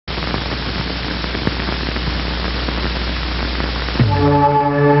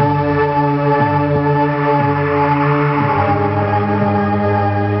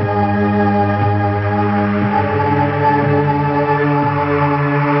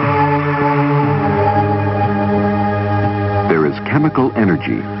chemical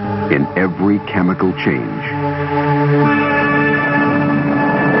energy in every chemical change.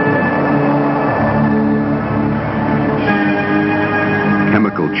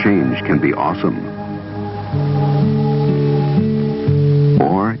 Chemical change can be awesome,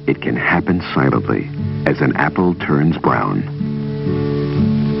 or it can happen silently as an apple turns brown.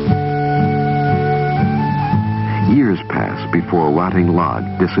 Years pass before a rotting log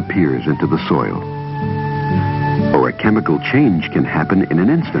disappears into the soil, or a chemical change can happen in an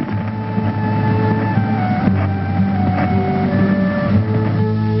instant.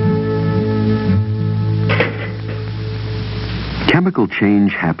 Chemical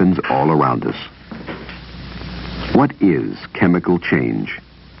change happens all around us. What is chemical change?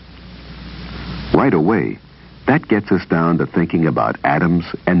 Right away, that gets us down to thinking about atoms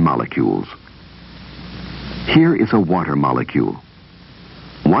and molecules. Here is a water molecule.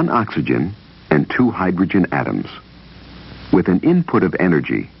 1 oxygen and 2 hydrogen atoms. With an input of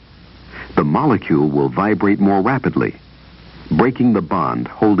energy, the molecule will vibrate more rapidly, breaking the bond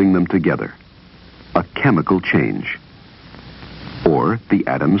holding them together. A chemical change. Or the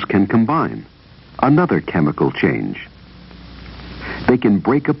atoms can combine. Another chemical change. They can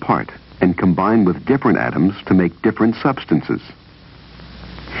break apart and combine with different atoms to make different substances.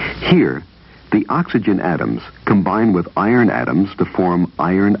 Here, the oxygen atoms combine with iron atoms to form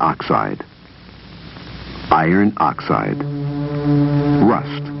iron oxide. Iron oxide.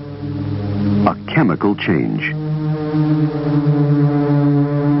 Rust. A chemical change.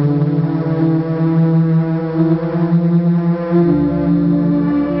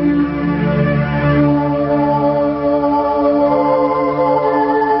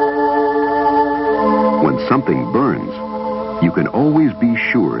 When something burns, you can always be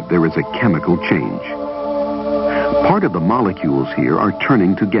sure there is a chemical change. Part of the molecules here are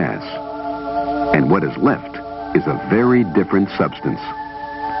turning to gas, and what is left is a very different substance.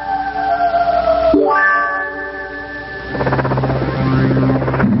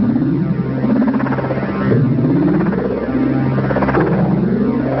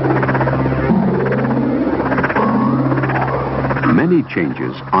 Many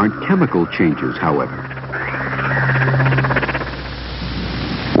changes aren't chemical changes, however.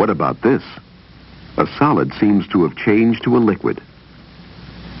 What about this? A solid seems to have changed to a liquid.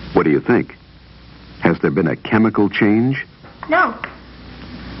 What do you think? Has there been a chemical change? No.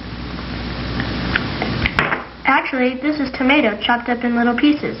 Actually, this is tomato chopped up in little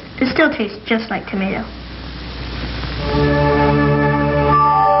pieces. It still tastes just like tomato.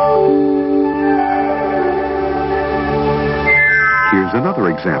 Here's another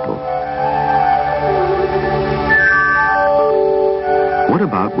example. What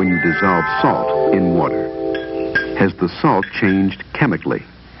about when you dissolve salt in water? Has the salt changed chemically?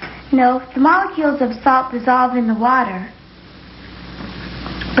 No, the molecules of salt dissolve in the water,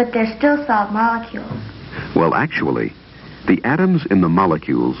 but they're still salt molecules. Well, actually, the atoms in the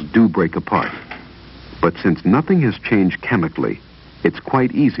molecules do break apart. But since nothing has changed chemically, it's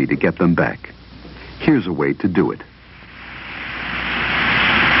quite easy to get them back. Here's a way to do it.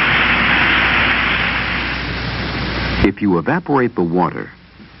 If you evaporate the water,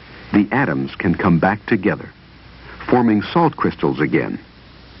 the atoms can come back together, forming salt crystals again.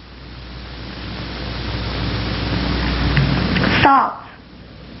 Salt.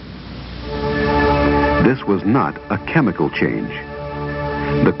 This was not a chemical change.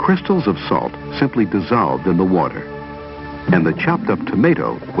 The crystals of salt simply dissolved in the water. And the chopped up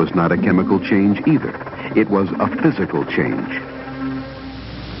tomato was not a chemical change either. It was a physical change.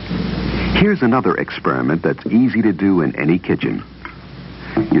 Here's another experiment that's easy to do in any kitchen.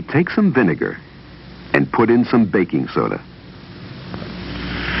 You take some vinegar and put in some baking soda.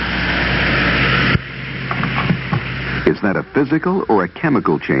 Is that a physical or a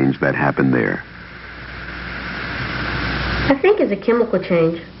chemical change that happened there? I think it's a chemical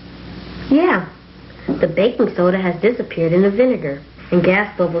change. Yeah. The baking soda has disappeared in the vinegar, and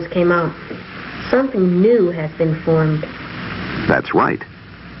gas bubbles came out. Something new has been formed. That's right.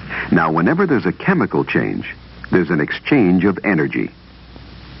 Now, whenever there's a chemical change, there's an exchange of energy.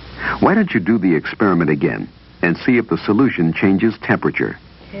 Why don't you do the experiment again and see if the solution changes temperature?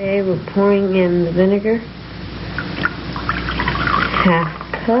 Okay, we're pouring in the vinegar. Half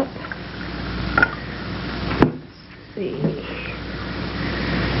cup. Let's see.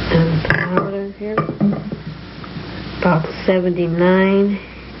 And powder here. About 79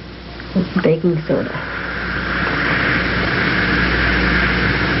 with baking soda.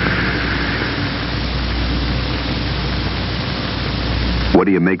 What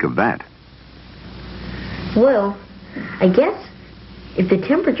do you make of that? Well, I guess if the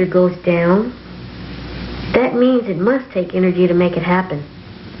temperature goes down, That means it must take energy to make it happen.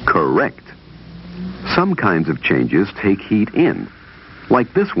 Correct. Some kinds of changes take heat in,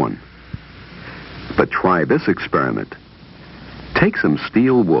 like this one. But try this experiment. Take some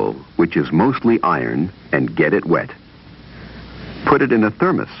steel wool, which is mostly iron, and get it wet. Put it in a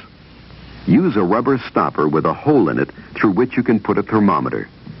thermos. Use a rubber stopper with a hole in it through which you can put a thermometer.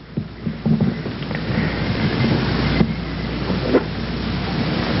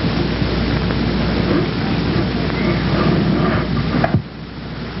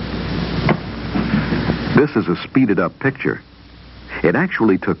 This is a speeded up picture. It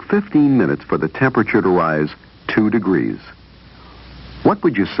actually took 15 minutes for the temperature to rise 2 degrees. What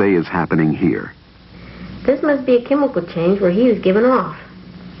would you say is happening here? This must be a chemical change where heat is given off.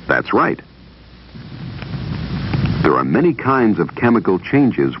 That's right. There are many kinds of chemical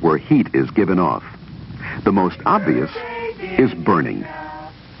changes where heat is given off. The most obvious is burning.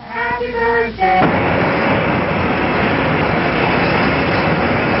 Happy birthday.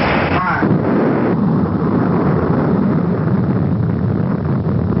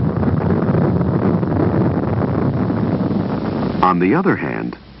 On the other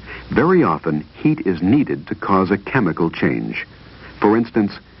hand, very often heat is needed to cause a chemical change. For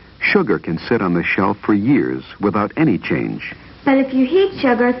instance, sugar can sit on the shelf for years without any change. But if you heat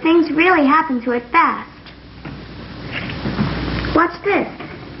sugar, things really happen to it fast. Watch this.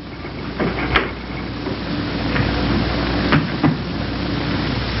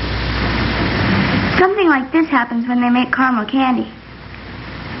 Something like this happens when they make caramel candy.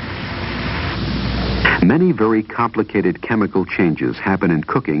 Many very complicated chemical changes happen in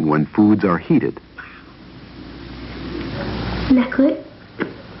cooking when foods are heated. Isn't that good?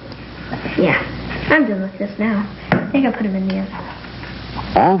 Yeah, I'm done with this now. I think I'll put them in the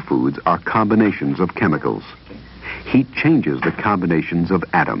oven. All foods are combinations of chemicals. Heat changes the combinations of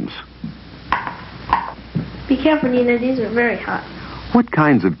atoms. Be careful, Nina. These are very hot. What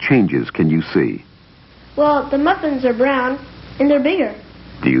kinds of changes can you see? Well, the muffins are brown, and they're bigger.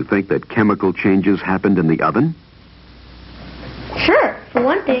 Do you think that chemical changes happened in the oven? Sure, for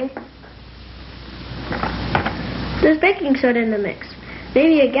one thing. There's baking soda in the mix.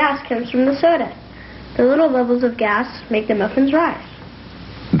 Maybe a gas comes from the soda. The little bubbles of gas make the muffins rise.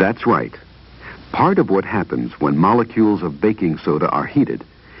 That's right. Part of what happens when molecules of baking soda are heated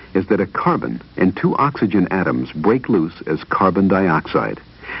is that a carbon and 2 oxygen atoms break loose as carbon dioxide,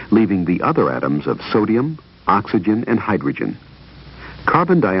 leaving the other atoms of sodium, oxygen, and hydrogen.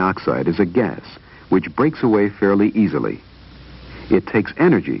 Carbon dioxide is a gas which breaks away fairly easily. It takes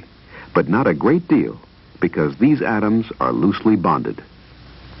energy, but not a great deal, because these atoms are loosely bonded.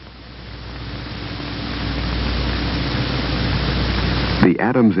 The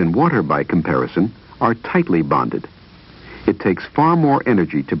atoms in water, by comparison, are tightly bonded. It takes far more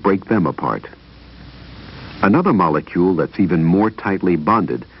energy to break them apart. Another molecule that's even more tightly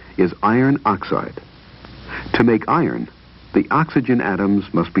bonded is iron oxide. To make iron, the oxygen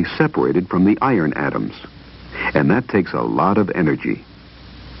atoms must be separated from the iron atoms, and that takes a lot of energy.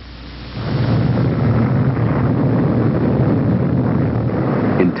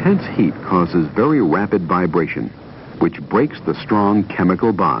 Intense heat causes very rapid vibration, which breaks the strong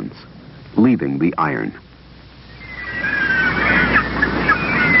chemical bonds, leaving the iron.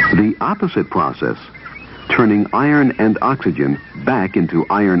 The opposite process, turning iron and oxygen back into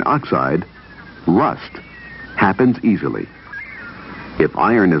iron oxide, rust, happens easily. If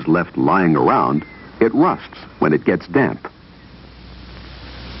iron is left lying around, it rusts when it gets damp.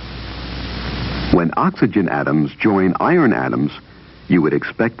 When oxygen atoms join iron atoms, you would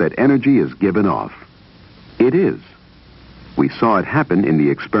expect that energy is given off. It is. We saw it happen in the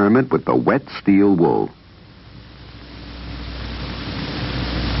experiment with the wet steel wool.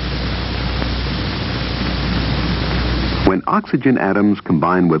 When oxygen atoms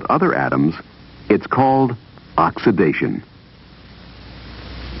combine with other atoms, it's called oxidation.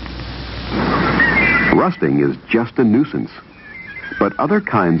 Rusting is just a nuisance, but other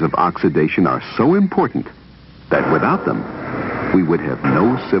kinds of oxidation are so important that without them, we would have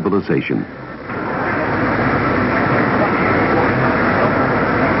no civilization.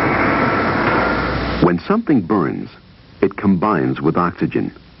 When something burns, it combines with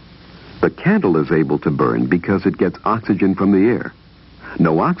oxygen. The candle is able to burn because it gets oxygen from the air.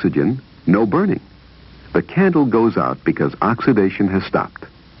 No oxygen, no burning. The candle goes out because oxidation has stopped.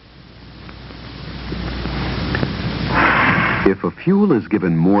 If a fuel is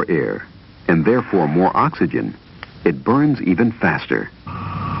given more air, and therefore more oxygen, it burns even faster.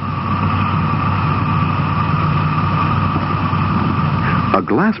 A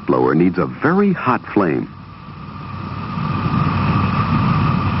glass blower needs a very hot flame.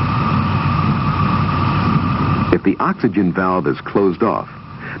 If the oxygen valve is closed off,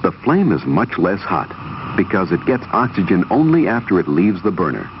 the flame is much less hot because it gets oxygen only after it leaves the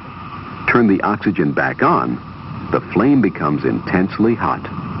burner. Turn the oxygen back on, the flame becomes intensely hot.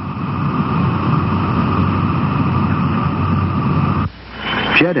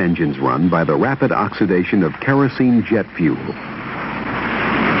 Jet engines run by the rapid oxidation of kerosene jet fuel.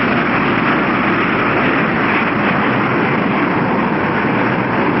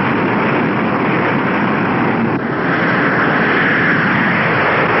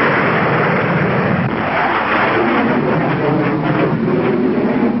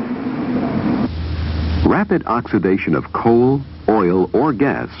 Rapid oxidation of coal, oil, or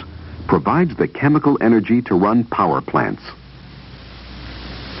gas provides the chemical energy to run power plants.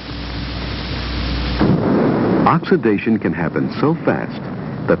 Oxidation can happen so fast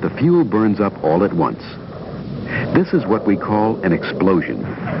that the fuel burns up all at once. This is what we call an explosion.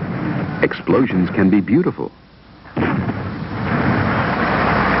 Explosions can be beautiful.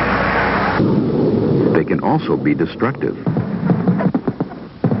 They can also be destructive.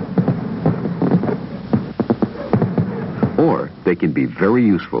 Or they can be very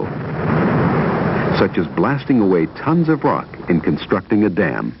useful, such as blasting away tons of rock in constructing a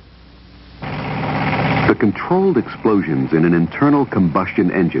dam. The controlled explosions in an internal combustion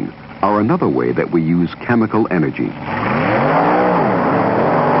engine are another way that we use chemical energy.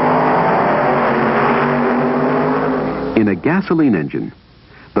 In a gasoline engine,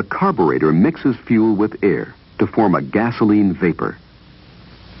 the carburetor mixes fuel with air to form a gasoline vapor.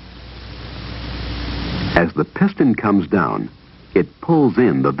 As the piston comes down, it pulls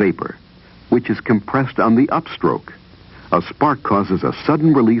in the vapor, which is compressed on the upstroke. A spark causes a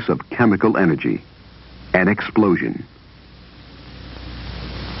sudden release of chemical energy. An explosion.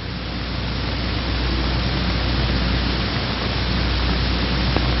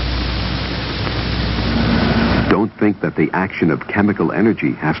 Don't think that the action of chemical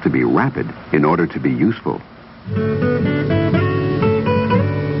energy has to be rapid in order to be useful.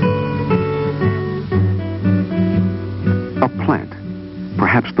 A plant,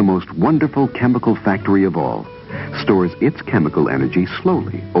 perhaps the most wonderful chemical factory of all, stores its chemical energy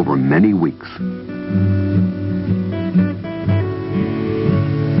slowly over many weeks.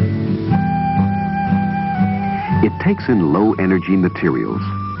 It takes in low-energy materials,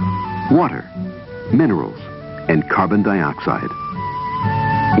 water, minerals, and carbon dioxide.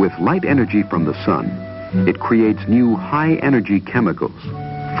 With light energy from the sun, it creates new high-energy chemicals,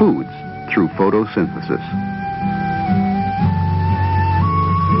 foods, through photosynthesis.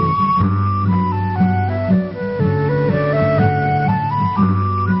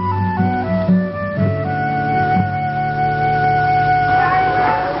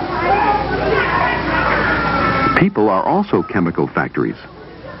 People are also chemical factories.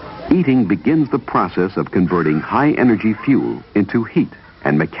 Eating begins the process of converting high-energy fuel into heat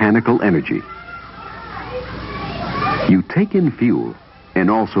and mechanical energy. You take in fuel and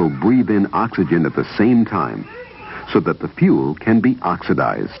also breathe in oxygen at the same time so that the fuel can be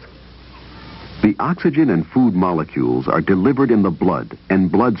oxidized. The oxygen and food molecules are delivered in the blood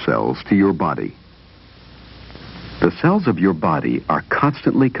and blood cells to your body. The cells of your body are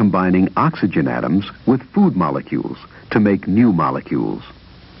constantly combining oxygen atoms with food molecules to make new molecules.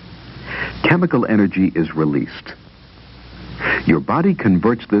 Chemical energy is released. Your body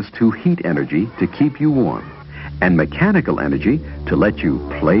converts this to heat energy to keep you warm and mechanical energy to let you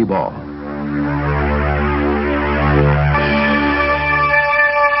play ball.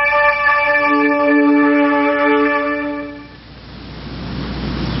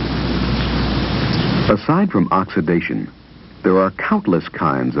 Aside from oxidation, there are countless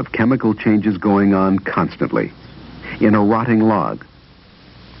kinds of chemical changes going on constantly in a rotting log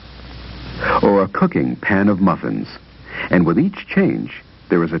or a cooking pan of muffins. And with each change,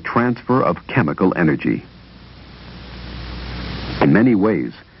 there is a transfer of chemical energy. In many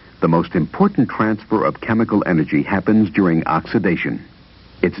ways, the most important transfer of chemical energy happens during oxidation.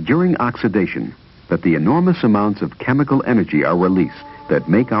 It's during oxidation that the enormous amounts of chemical energy are released that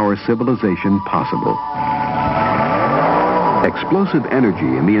make our civilization possible. Explosive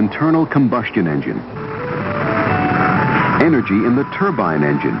energy in the internal combustion engine. Energy in the turbine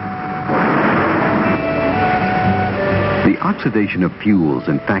engine. The oxidation of fuels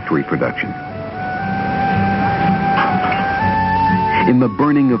in factory production. In the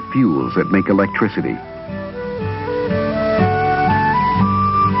burning of fuels that make electricity.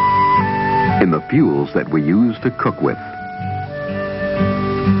 In the fuels that we use to cook with.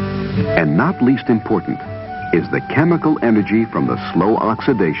 And not least important is the chemical energy from the slow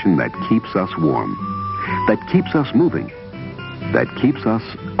oxidation that keeps us warm, that keeps us moving, that keeps us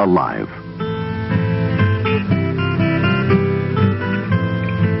alive.